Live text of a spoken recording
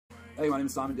Hey, my name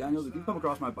is Simon Daniels. If you've come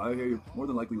across my bio here, you're more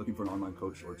than likely looking for an online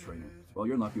coach or trainer. Well,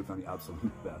 you're lucky to find the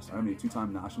absolute best. I'm a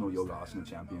two-time national yoga asana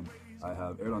champion. I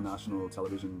have aired on national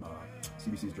television,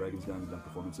 CBC's Dragon's Den, done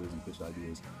performances and pitched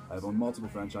ideas. I have owned multiple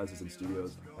franchises and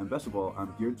studios. And best of all,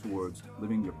 I'm geared towards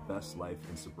living your best life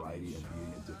in sobriety and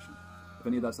beating addiction. If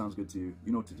any of that sounds good to you,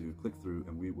 you know what to do. Click through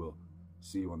and we will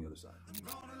see you on the other side.